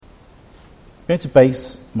going to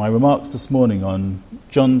base my remarks this morning on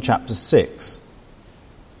John chapter 6.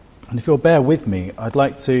 And if you'll bear with me, I'd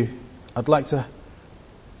like to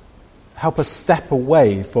help us step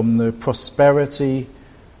away from the prosperity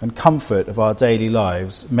and comfort of our daily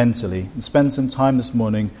lives mentally and spend some time this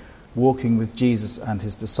morning walking with Jesus and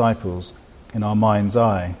his disciples in our mind's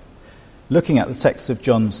eye, looking at the text of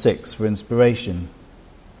John 6 for inspiration.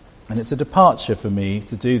 And it's a departure for me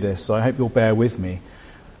to do this, so I hope you'll bear with me.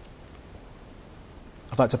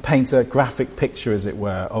 I'd like to paint a graphic picture, as it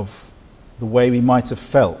were, of the way we might have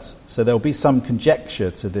felt. So there'll be some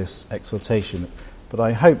conjecture to this exhortation, but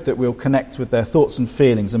I hope that we'll connect with their thoughts and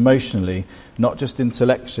feelings emotionally, not just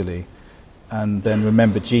intellectually, and then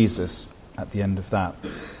remember Jesus at the end of that.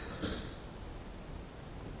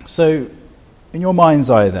 So, in your mind's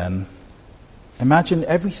eye then, imagine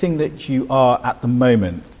everything that you are at the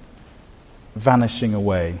moment vanishing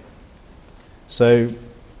away. So,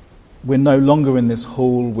 we're no longer in this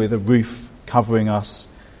hall with a roof covering us.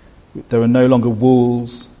 There are no longer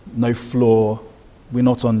walls, no floor. We're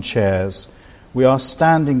not on chairs. We are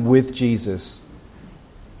standing with Jesus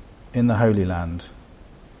in the Holy Land.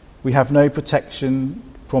 We have no protection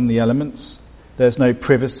from the elements. There's no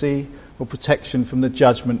privacy or protection from the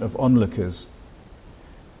judgment of onlookers.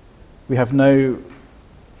 We have no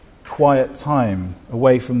quiet time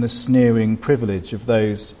away from the sneering privilege of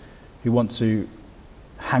those who want to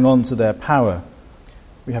hang on to their power.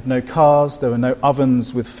 We have no cars, there are no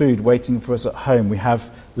ovens with food waiting for us at home. We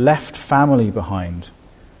have left family behind.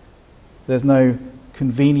 There's no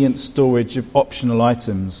convenient storage of optional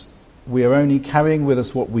items. We are only carrying with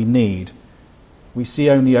us what we need. We see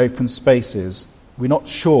only open spaces. We're not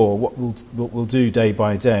sure what we'll do day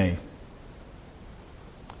by day.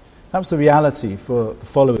 That was the reality for the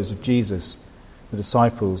followers of Jesus, the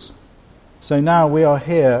disciples. So now we are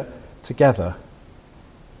here together,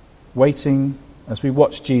 waiting as we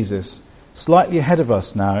watch Jesus, slightly ahead of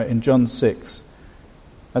us now in John 6.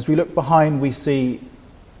 As we look behind, we see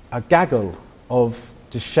a gaggle of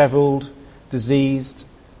dishevelled, diseased,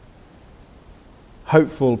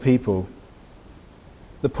 hopeful people,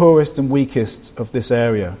 the poorest and weakest of this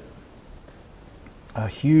area. A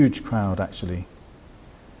huge crowd, actually,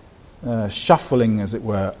 shuffling, as it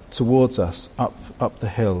were, towards us up the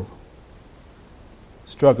hill,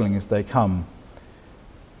 struggling as they come.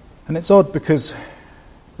 And it's odd because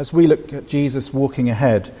as we look at Jesus walking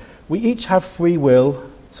ahead, we each have free will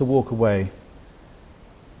to walk away.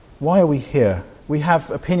 Why are we here? We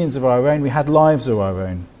have opinions of our own, we had lives of our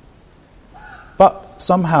own. But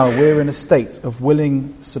somehow we're in a state of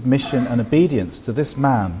willing submission and obedience to this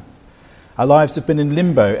man. Our lives have been in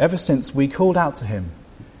limbo ever since we called out to him,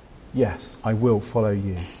 "Yes, I will follow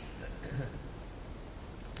you."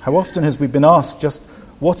 How often has we been asked just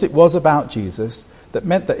what it was about Jesus that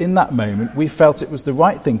meant that in that moment we felt it was the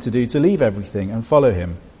right thing to do to leave everything and follow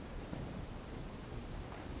him?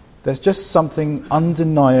 There's just something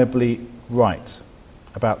undeniably right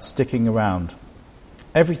about sticking around.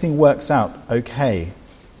 Everything works out okay.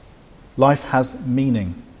 Life has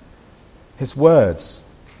meaning. His words,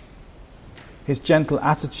 his gentle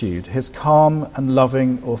attitude, his calm and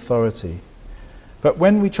loving authority. But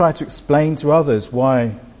when we try to explain to others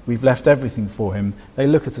why we've left everything for him, they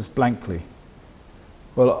look at us blankly.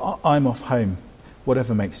 "Well, I'm off home.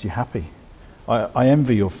 Whatever makes you happy. I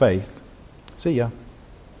envy your faith. See ya."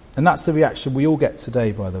 And that's the reaction we all get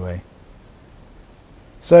today, by the way.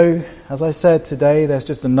 So, as I said, today there's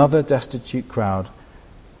just another destitute crowd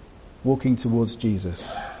walking towards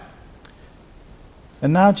Jesus.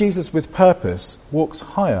 And now Jesus, with purpose, walks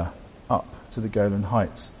higher up to the Golan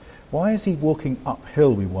Heights. Why is he walking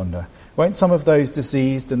uphill, we wonder? Won't some of those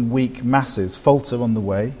diseased and weak masses falter on the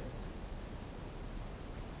way?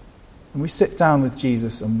 And we sit down with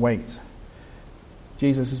Jesus and wait.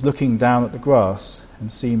 Jesus is looking down at the grass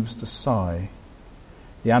and seems to sigh.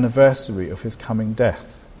 The anniversary of his coming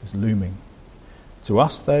death is looming. To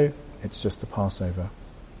us, though, it's just a Passover.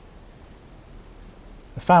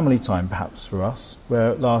 A family time, perhaps, for us, where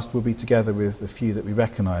at last we'll be together with the few that we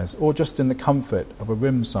recognise, or just in the comfort of a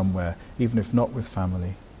room somewhere, even if not with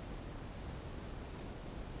family.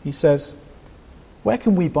 He says, "Where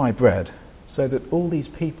can we buy bread so that all these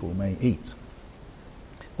people may eat?"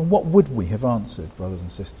 And what would we have answered, brothers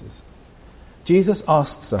and sisters? Jesus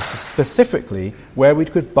asks us specifically where we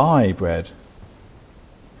could buy bread.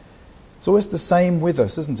 It's always the same with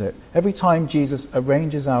us, isn't it? Every time Jesus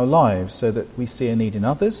arranges our lives so that we see a need in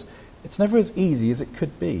others, it's never as easy as it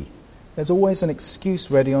could be. There's always an excuse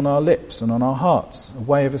ready on our lips and on our hearts, a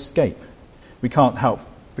way of escape. We can't help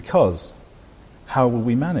because. How will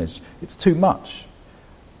we manage? It's too much.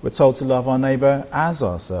 We're told to love our neighbour as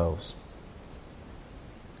ourselves.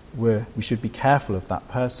 we should be careful of that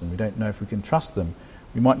person. We don't know if we can trust them.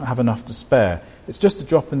 We might not have enough to spare. It's just a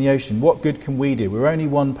drop in the ocean. What good can we do? We're only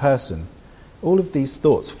one person. All of these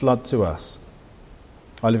thoughts flood to us.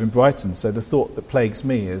 I live in Brighton, so the thought that plagues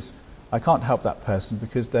me is, I can't help that person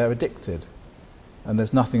because they're addicted and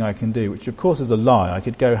there's nothing I can do, which of course is a lie. I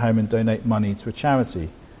could go home and donate money to a charity,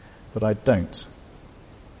 but I don't.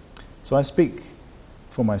 So I speak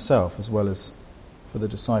for myself as well as for the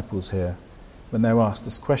disciples here when they're asked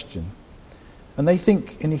this question. And they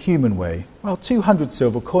think in a human way, well, 200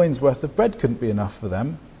 silver coins worth of bread couldn't be enough for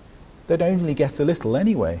them. They'd only get a little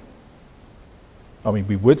anyway. I mean,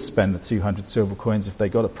 we would spend the 200 silver coins if they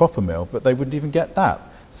got a proper meal, but they wouldn't even get that.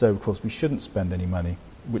 So, of course, we shouldn't spend any money,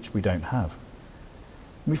 which we don't have.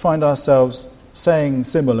 We find ourselves saying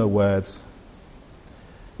similar words,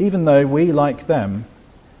 even though we, like them,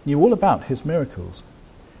 knew all about his miracles.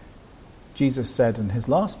 Jesus said in his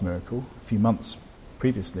last miracle, a few months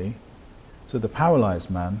previously, to the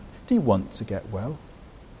paralyzed man, "Do you want to get well?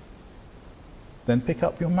 Then pick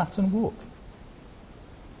up your mat and walk."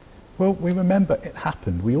 Well, we remember it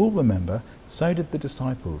happened. We all remember. So did the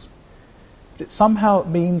disciples. But it somehow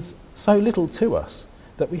means so little to us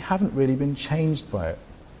that we haven't really been changed by it.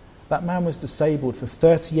 That man was disabled for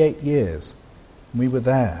 38 years. And we were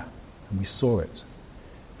there and we saw it.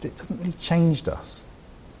 But it doesn't really change us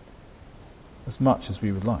as much as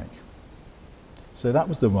we would like. So that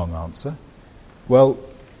was the wrong answer. Well,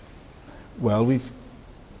 we've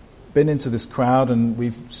been into this crowd and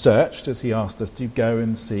we've searched, as he asked us, to go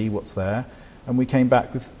and see what's there. And we came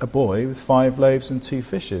back with a boy with 5 loaves and 2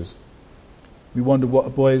 fishes. We wondered what a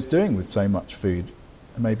boy is doing with so much food.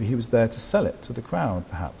 And maybe he was there to sell it to the crowd,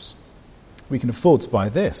 perhaps. We can afford to buy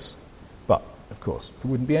this. But, of course, it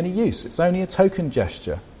wouldn't be any use. It's only a token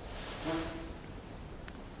gesture.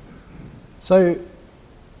 So,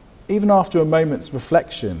 even after a moment's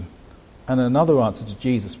reflection and another answer to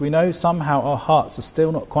Jesus, we know somehow our hearts are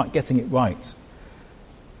still not quite getting it right.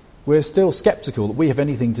 We're still sceptical that we have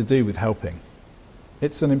anything to do with helping.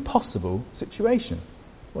 It's an impossible situation.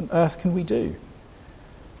 What on earth can we do?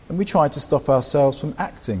 And we try to stop ourselves from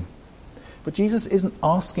acting. But Jesus isn't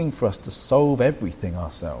asking for us to solve everything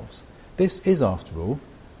ourselves. This is, after all,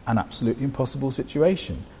 an absolutely impossible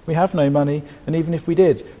situation. We have no money, and even if we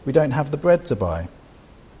did, we don't have the bread to buy.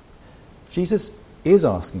 Jesus is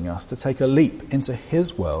asking us to take a leap into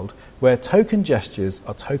his world where token gestures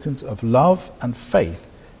are tokens of love and faith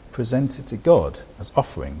presented to God as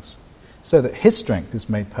offerings, so that his strength is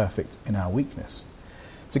made perfect in our weakness.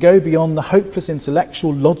 To go beyond the hopeless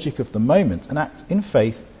intellectual logic of the moment and act in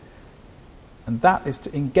faith, and that is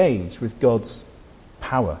to engage with God's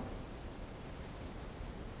power.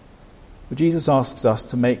 But Jesus asks us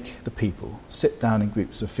to make the people sit down in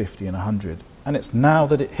groups of 50 and 100. And it's now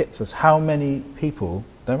that it hits us how many people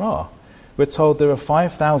there are. We're told there are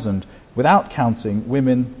 5,000 without counting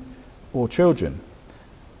women or children.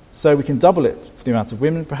 So we can double it for the amount of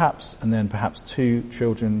women perhaps, and then perhaps 2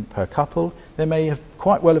 children per couple. There may have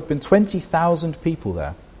quite well have been 20,000 people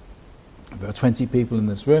there. If there are 20 people in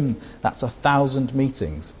this room, that's 1,000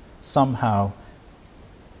 meetings somehow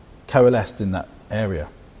coalesced in that area.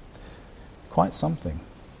 Quite something.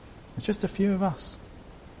 It's just a few of us.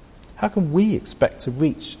 How can we expect to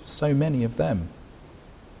reach so many of them?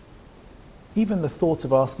 Even the thought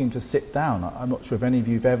of asking them to sit down, I'm not sure if any of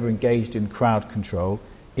you have ever engaged in crowd control.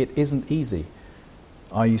 It isn't easy.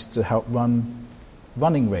 I used to help run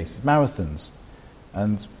running races, marathons,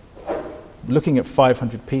 and looking at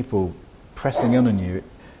 500 people pressing in on you,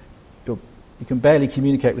 you can barely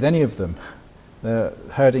communicate with any of them. They're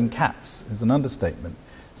herding cats is an understatement.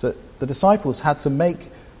 So the disciples had to make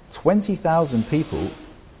 20,000 people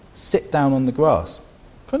sit down on the grass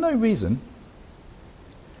for no reason.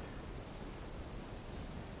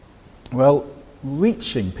 Well,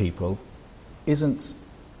 reaching people isn't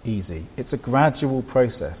easy. It's a gradual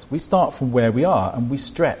process. We start from where we are and we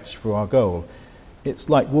stretch for our goal. It's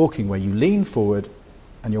like walking where you lean forward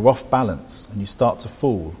and you're off balance and you start to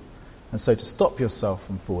fall. And so to stop yourself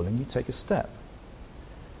from falling, you take a step.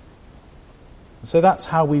 So that's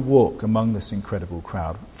how we walk among this incredible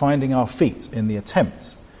crowd, finding our feet in the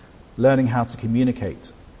attempt, learning how to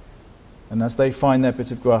communicate. And as they find their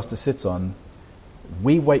bit of grass to sit on,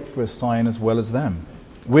 we wait for a sign as well as them.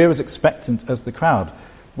 We're as expectant as the crowd.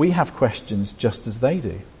 We have questions just as they do.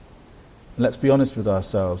 And let's be honest with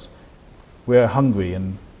ourselves. We're hungry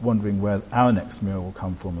and wondering where our next meal will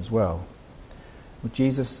come from as well. Well,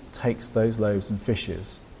 Jesus takes those loaves and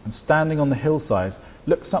fishes and standing on the hillside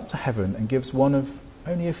looks up to heaven and gives one of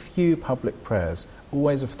only a few public prayers,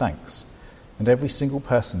 always of thanks, and every single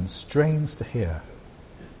person strains to hear.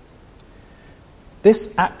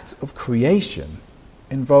 This act of creation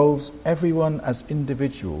involves everyone as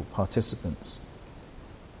individual participants.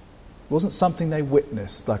 It wasn't something they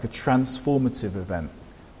witnessed, like a transformative event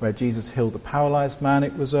where Jesus healed a paralyzed man.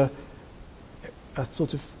 It was a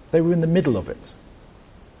sort of, they were in the middle of it.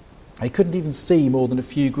 They couldn't even see more than a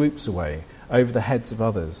few groups away, over the heads of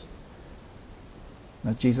others.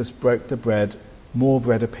 Now Jesus broke the bread, more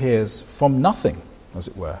bread appears from nothing, as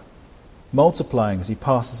it were, multiplying as he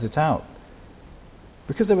passes it out.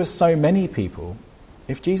 Because there were so many people,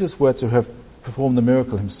 if Jesus were to have performed the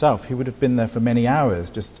miracle himself, he would have been there for many hours,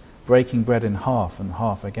 just breaking bread in half and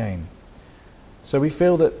half again. So we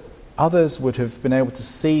feel that others would have been able to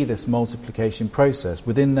see this multiplication process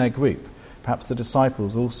within their group. Perhaps the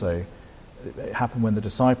disciples also. It happened when the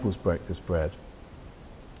disciples broke this bread.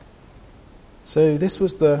 So this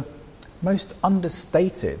was the most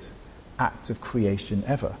understated act of creation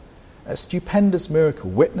ever. A stupendous miracle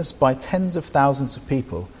witnessed by tens of thousands of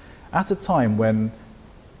people at a time when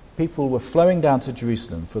people were flowing down to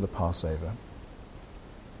Jerusalem for the Passover.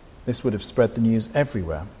 This would have spread the news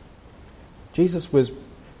everywhere. Jesus was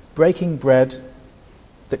breaking bread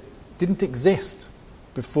that didn't exist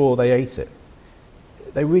before they ate it.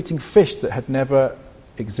 They were eating fish that had never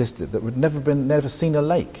existed, that would never seen a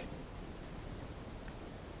lake.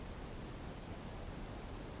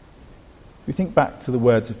 We think back to the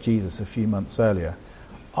words of Jesus a few months earlier.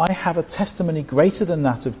 I have a testimony greater than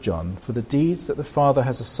that of John, for the deeds that the Father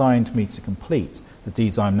has assigned me to complete, the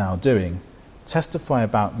deeds I'm now doing, testify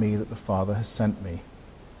about me that the Father has sent me.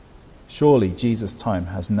 Surely Jesus' time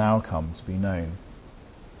has now come to be known.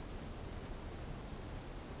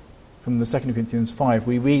 From the 2 Corinthians 5,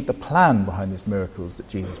 we read the plan behind these miracles that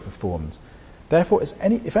Jesus performed. Therefore,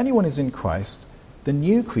 if anyone is in Christ, the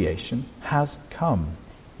new creation has come.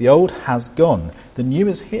 The old has gone. The new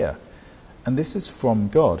is here. And this is from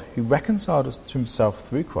God, who reconciled us to himself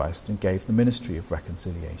through Christ and gave the ministry of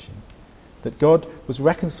reconciliation. That God was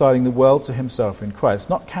reconciling the world to himself in Christ,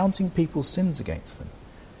 not counting people's sins against them.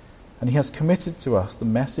 And he has committed to us the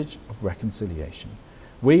message of reconciliation.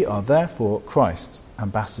 We are therefore Christ's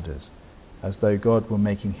ambassadors, as though God were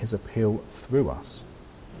making his appeal through us.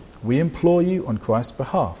 We implore you on Christ's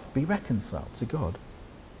behalf, be reconciled to God.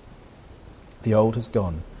 The old has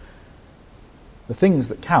gone. The things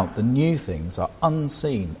that count, the new things, are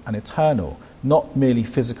unseen and eternal, not merely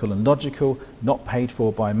physical and logical, not paid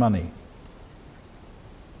for by money.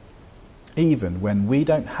 Even when we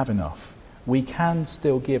don't have enough, we can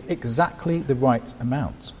still give exactly the right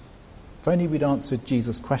amount. If only we'd answered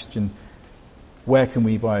Jesus' question, where can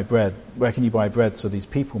we buy bread? Where can you buy bread so these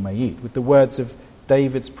people may eat? With the words of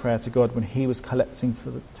David's prayer to God when he was collecting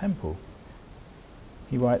for the temple.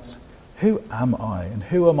 He writes, who am I and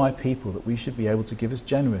who are my people that we should be able to give as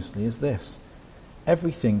generously as this?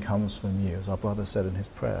 Everything comes from you, as our brother said in his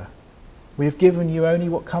prayer. We have given you only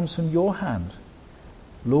what comes from your hand.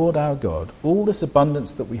 Lord our God, all this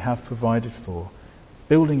abundance that we have provided for,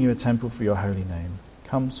 building you a temple for your holy name,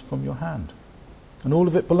 comes from your hand. And all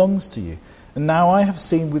of it belongs to you. And now I have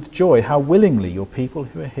seen with joy how willingly your people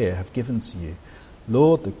who are here have given to you.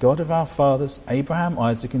 Lord, the God of our fathers, Abraham,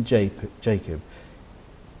 Isaac and Jacob,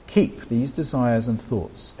 keep these desires and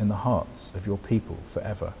thoughts in the hearts of your people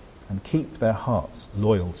forever, and keep their hearts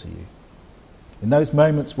loyal to you. In those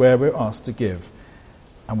moments where we're asked to give,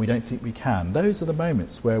 and we don't think we can, those are the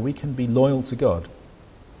moments where we can be loyal to God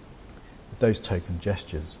with those token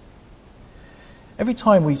gestures. Every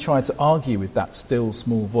time we try to argue with that still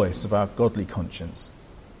small voice of our godly conscience,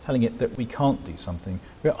 telling it that we can't do something,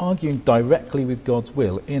 we're arguing directly with God's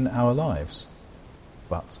will in our lives.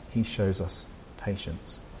 But he shows us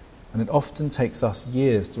patience. And it often takes us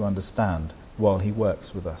years to understand while he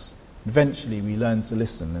works with us. Eventually we learn to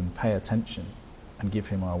listen and pay attention and give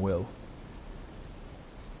him our will.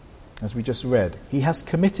 As we just read, he has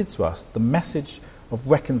committed to us the message of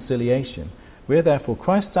reconciliation. We are therefore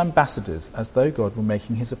Christ's ambassadors, as though God were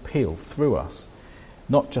making his appeal through us,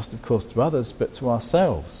 not just, of course, to others, but to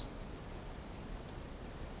ourselves.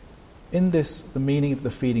 In this, the meaning of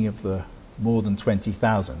the feeding of the more than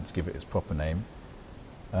 20,000, to give it its proper name,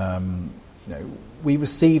 we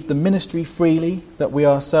received the ministry freely, that we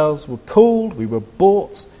ourselves were called, we were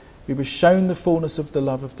bought, we were shown the fullness of the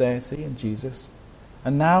love of deity in Jesus.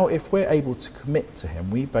 And now, if we're able to commit to him,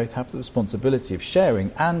 we both have the responsibility of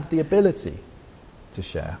sharing and the ability to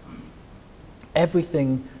share.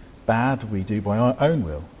 Everything bad we do by our own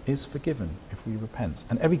will is forgiven if we repent.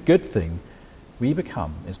 And every good thing we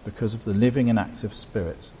become is because of the living and active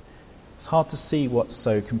Spirit. It's hard to see what's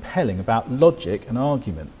so compelling about logic and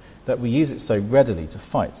argument, that we use it so readily to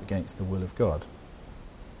fight against the will of God.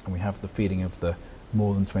 And we have the feeding of the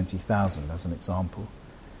more than 20,000 as an example.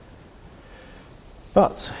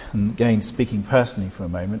 But, and again speaking personally for a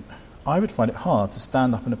moment, I would find it hard to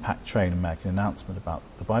stand up in a packed train and make an announcement about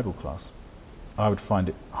the Bible class. I would find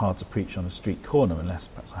it hard to preach on a street corner unless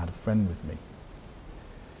perhaps I had a friend with me.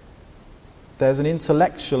 There's an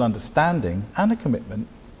intellectual understanding and a commitment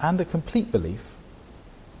and a complete belief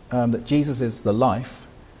that Jesus is the life,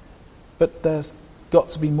 but there's got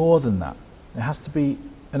to be more than that. There has to be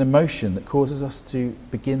an emotion that causes us to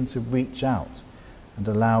begin to reach out and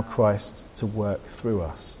allow Christ to work through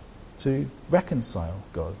us, to reconcile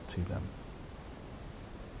God to them.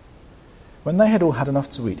 When they had all had enough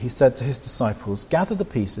to eat, he said to his disciples, "Gather the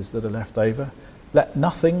pieces that are left over, let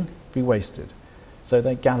nothing be wasted." So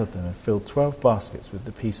they gathered them and filled 12 baskets with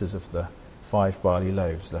the pieces of the 5 barley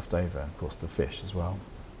loaves left over, and of course the fish as well.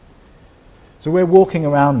 So we're walking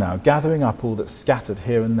around now, gathering up all that's scattered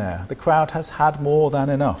here and there. The crowd has had more than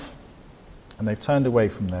enough, and they've turned away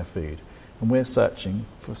from their food. And we're searching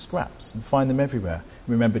for scraps and find them everywhere.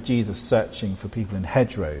 Remember Jesus searching for people in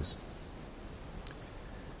hedgerows.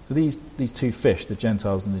 So these 2 fish, the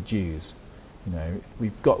Gentiles and the Jews,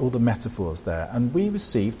 we've got all the metaphors there. And we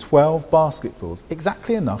received 12 basketfuls,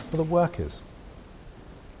 exactly enough for the workers.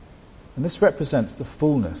 And this represents the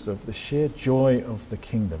fullness of the sheer joy of the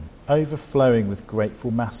kingdom, overflowing with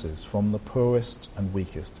grateful masses from the poorest and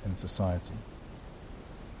weakest in society.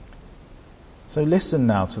 So listen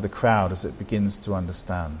now to the crowd as it begins to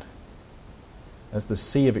understand. As the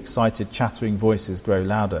sea of excited, chattering voices grow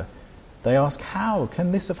louder, they ask, how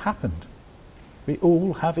can this have happened? We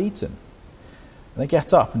all have eaten. And they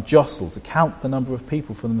get up and jostle to count the number of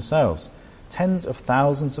people for themselves. Tens of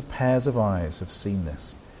thousands of pairs of eyes have seen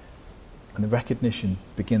this. And the recognition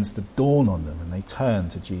begins to dawn on them, and they turn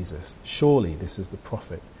to Jesus. Surely this is the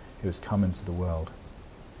prophet who has come into the world.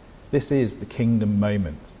 This is the kingdom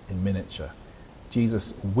moment in miniature.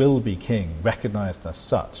 Jesus will be king, recognized as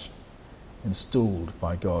such, installed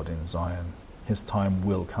by God in Zion. His time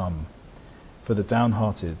will come for the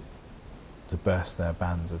downhearted to burst their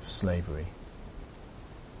bands of slavery.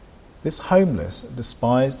 This homeless,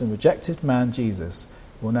 despised and rejected man, Jesus,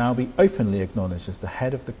 will now be openly acknowledged as the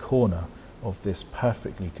head of the corner of this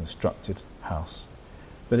perfectly constructed house.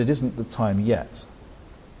 But it isn't the time yet.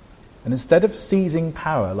 And instead of seizing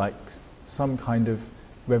power like some kind of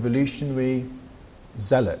revolutionary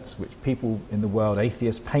zealot, which people in the world,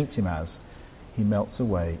 atheists, paint him as, he melts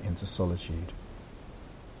away into solitude.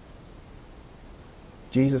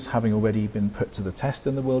 Jesus, having already been put to the test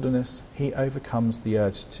in the wilderness, he overcomes the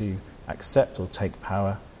urge to accept or take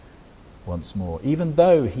power once more, even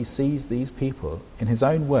though he sees these people, in his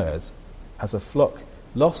own words, as a flock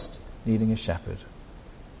lost, needing a shepherd.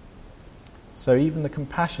 So even the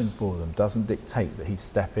compassion for them doesn't dictate that he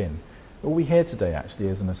step in. All we hear today, actually,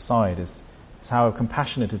 as an aside, is how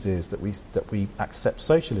compassionate it is that we accept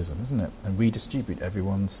socialism, isn't it? And redistribute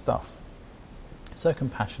everyone's stuff. So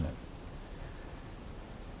compassionate.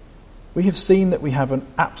 We have seen that we have an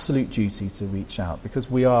absolute duty to reach out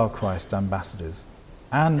because we are Christ's ambassadors.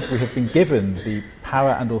 And we have been given the power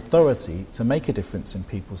and authority to make a difference in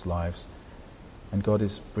people's lives. And God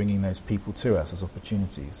is bringing those people to us as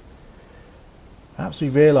opportunities. Perhaps we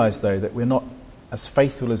realise, though, that we're not as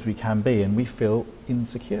faithful as we can be, and we feel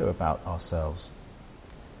insecure about ourselves.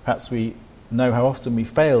 Perhaps we know how often we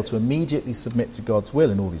fail to immediately submit to God's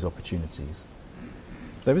will in all these opportunities.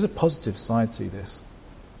 There is a positive side to this.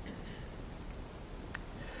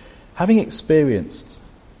 Having experienced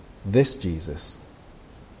this Jesus,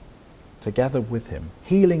 together with him,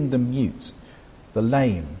 healing the mute, the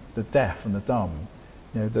lame, the deaf and the dumb,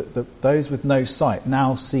 those with no sight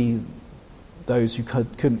now see those who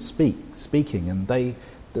couldn't speaking, and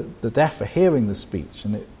the deaf are hearing the speech,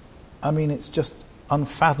 and it's just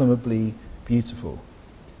unfathomably beautiful.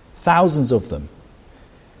 Thousands of them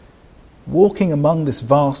walking among this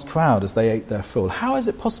vast crowd as they ate their fill. How is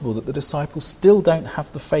it possible that the disciples still don't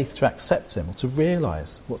have the faith to accept him or to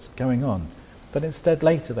realise what's going on, but instead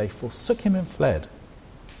later they forsook him and fled?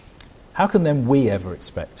 How can then we ever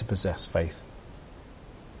expect to possess faith?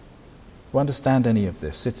 To understand any of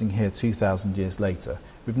this, sitting here 2,000 years later,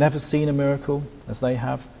 we've never seen a miracle as they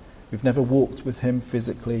have. We've never walked with him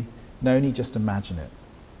physically. We can only just imagine it.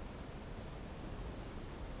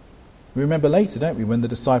 We remember later, don't we, when the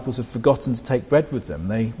disciples had forgotten to take bread with them.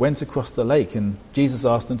 They went across the lake and Jesus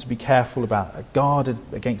asked them to be careful about, guard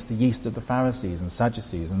against the yeast of the Pharisees and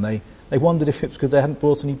Sadducees. And they wondered if it was because they hadn't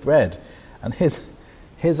brought any bread. And his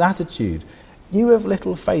attitude, you have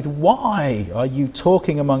little faith. Why are you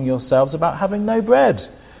talking among yourselves about having no bread?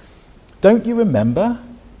 Don't you remember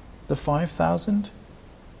the 5,000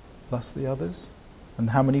 plus the others? and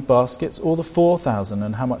how many baskets, or the 4,000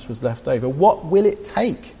 and how much was left over? What will it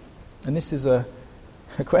take? And this is a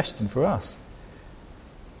question for us.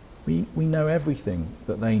 We know everything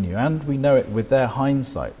that they knew, and we know it with their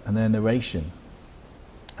hindsight and their narration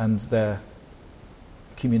and their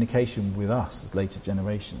communication with us as later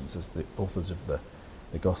generations, as the authors of the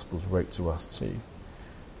Gospels wrote to us too.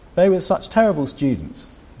 They were such terrible students.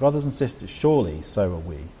 Brothers and sisters, surely so are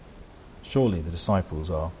we. Surely the disciples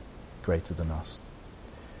are greater than us.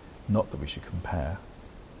 Not that we should compare.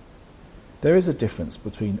 There is a difference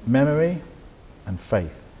between memory and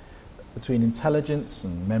faith, between intelligence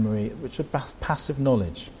and memory, which are passive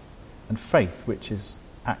knowledge, and faith, which is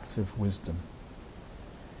active wisdom.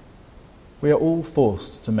 We are all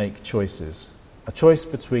forced to make choices. A choice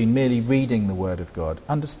between merely reading the Word of God,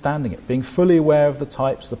 understanding it, being fully aware of the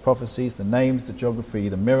types, the prophecies, the names, the geography,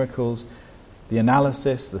 the miracles, the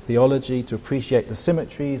analysis, the theology, to appreciate the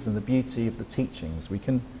symmetries and the beauty of the teachings. We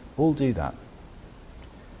can all do that.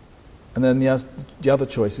 And then the other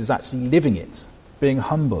choice is actually living it, being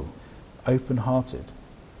humble, open-hearted,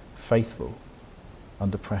 faithful,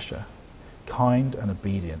 under pressure, kind and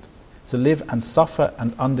obedient, to live and suffer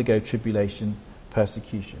and undergo tribulation,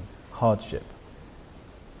 persecution, hardship,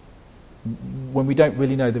 when we don't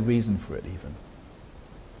really know the reason for it even.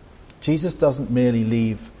 Jesus doesn't merely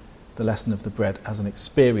leave the lesson of the bread as an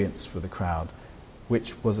experience for the crowd,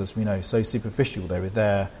 which was, as we know, so superficial. They were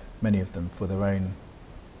there, many of them, for their own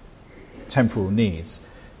temporal needs.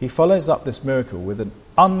 He follows up this miracle with an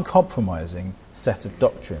uncompromising set of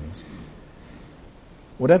doctrines.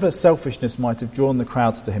 Whatever selfishness might have drawn the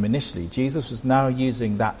crowds to him initially, Jesus was now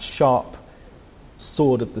using that sharp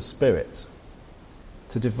sword of the Spirit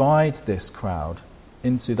to divide this crowd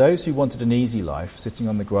into those who wanted an easy life, sitting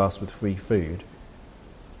on the grass with free food,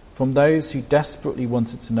 from those who desperately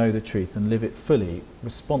wanted to know the truth and live it fully,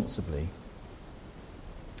 responsibly.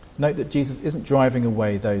 Note that Jesus isn't driving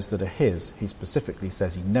away those that are his. He specifically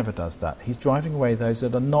says he never does that. He's driving away those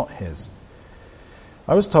that are not his.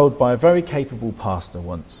 I was told by a very capable pastor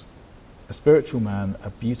once, a spiritual man, a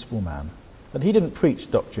beautiful man, that he didn't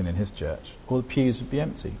preach doctrine in his church, or the pews would be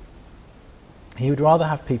empty. He would rather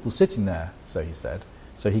have people sitting there, so he said,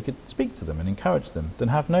 so he could speak to them and encourage them, than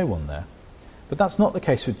have no one there. But that's not the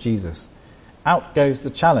case with Jesus. Out goes the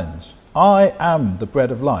challenge. I am the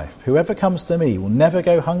bread of life. Whoever comes to me will never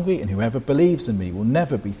go hungry, and whoever believes in me will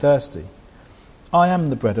never be thirsty. I am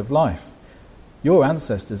the bread of life. Your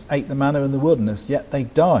ancestors ate the manna in the wilderness, yet they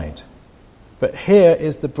died. But here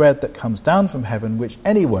is the bread that comes down from heaven, which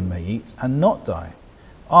anyone may eat and not die.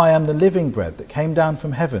 I am the living bread that came down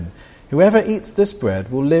from heaven. Whoever eats this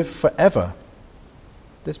bread will live forever.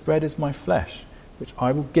 This bread is my flesh, which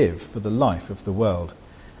I will give for the life of the world.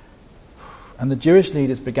 And the Jewish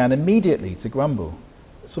leaders began immediately to grumble.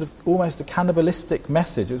 Sort of almost a cannibalistic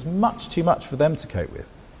message. It was much too much for them to cope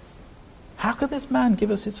with. How could this man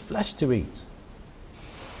give us his flesh to eat?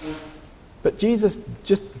 But Jesus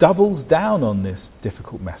just doubles down on this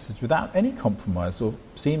difficult message without any compromise or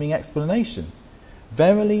seeming explanation.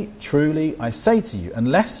 Verily, truly, I say to you,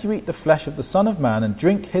 unless you eat the flesh of the Son of Man and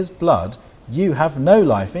drink his blood, you have no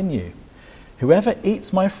life in you. Whoever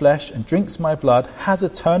eats my flesh and drinks my blood has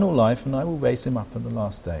eternal life, and I will raise him up on the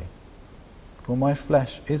last day. For my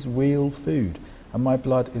flesh is real food, and my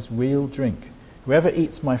blood is real drink. Whoever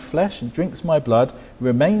eats my flesh and drinks my blood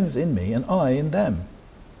remains in me, and I in them.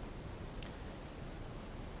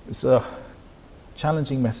 It's a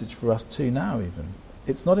challenging message for us too now even.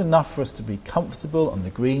 It's not enough for us to be comfortable on the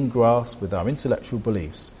green grass with our intellectual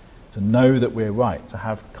beliefs, to know that we're right, to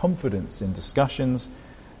have confidence in discussions,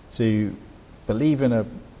 to believe in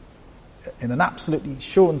an absolutely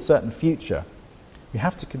sure and certain future. We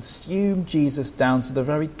have to consume Jesus down to the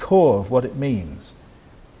very core of what it means.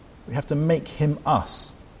 We have to make him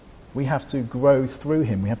us. We have to grow through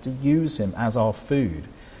him. We have to use him as our food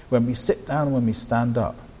when we sit down and when we stand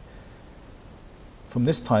up. From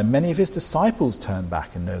this time, many of his disciples turned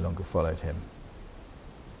back and no longer followed him.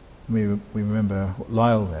 We remember what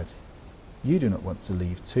Lyle read. You do not want to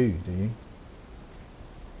leave too, do you?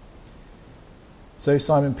 So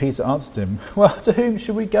Simon Peter answered him, well, to whom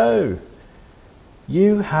shall we go?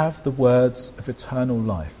 You have the words of eternal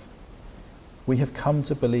life. We have come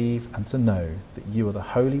to believe and to know that you are the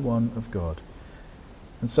Holy One of God.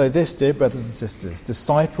 And so this, dear brothers and sisters,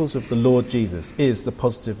 disciples of the Lord Jesus, is the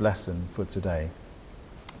positive lesson for today.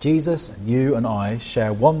 Jesus, you and I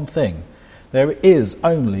share one thing. There is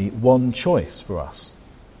only one choice for us.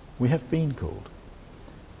 We have been called.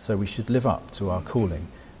 So we should live up to our calling.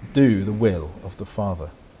 Do the will of the Father.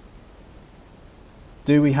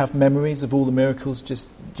 Do we have memories of all the miracles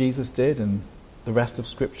Jesus did and the rest of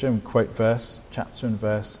Scripture and quote verse, chapter and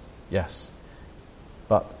verse? Yes.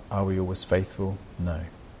 But are we always faithful? No.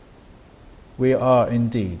 We are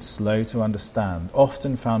indeed slow to understand,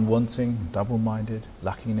 often found wanting, double-minded,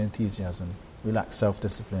 lacking in enthusiasm. We lack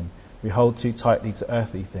self-discipline. We hold too tightly to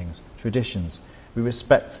earthly things, traditions. We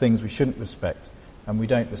respect things we shouldn't respect, and we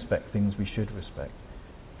don't respect things we should respect.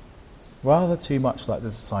 Rather too much like the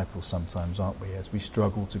disciples sometimes, aren't we, as we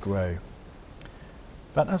struggle to grow.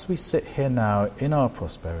 But as we sit here now in our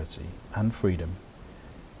prosperity and freedom,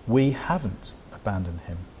 we haven't abandoned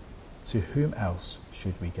him. To whom else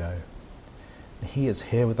should we go? He is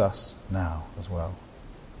here with us now as well.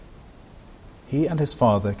 He and his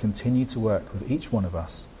Father continue to work with each one of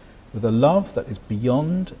us with a love that is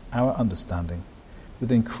beyond our understanding,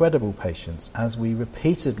 with incredible patience as we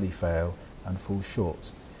repeatedly fail and fall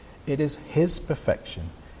short. It is his perfection,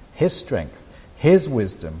 his strength, his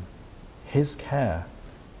wisdom, his care,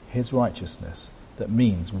 his righteousness that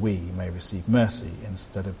means we may receive mercy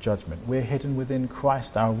instead of judgment. We're hidden within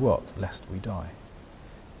Christ our rock, lest we die.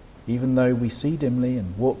 Even though we see dimly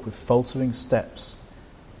and walk with faltering steps,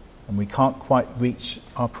 and we can't quite reach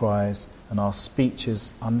our prize and our speech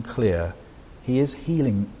is unclear, he is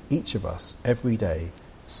healing each of us every day,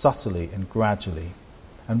 subtly and gradually.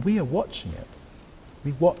 And we are watching it.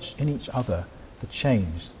 We watch in each other the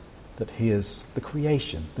change that he is, the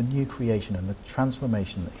creation, the new creation and the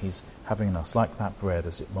transformation that he's having in us, like that bread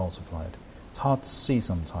as it multiplied. It's hard to see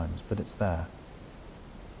sometimes, but it's there.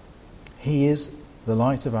 He is the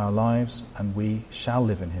light of our lives, and we shall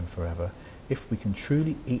live in him forever if we can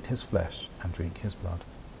truly eat his flesh and drink his blood.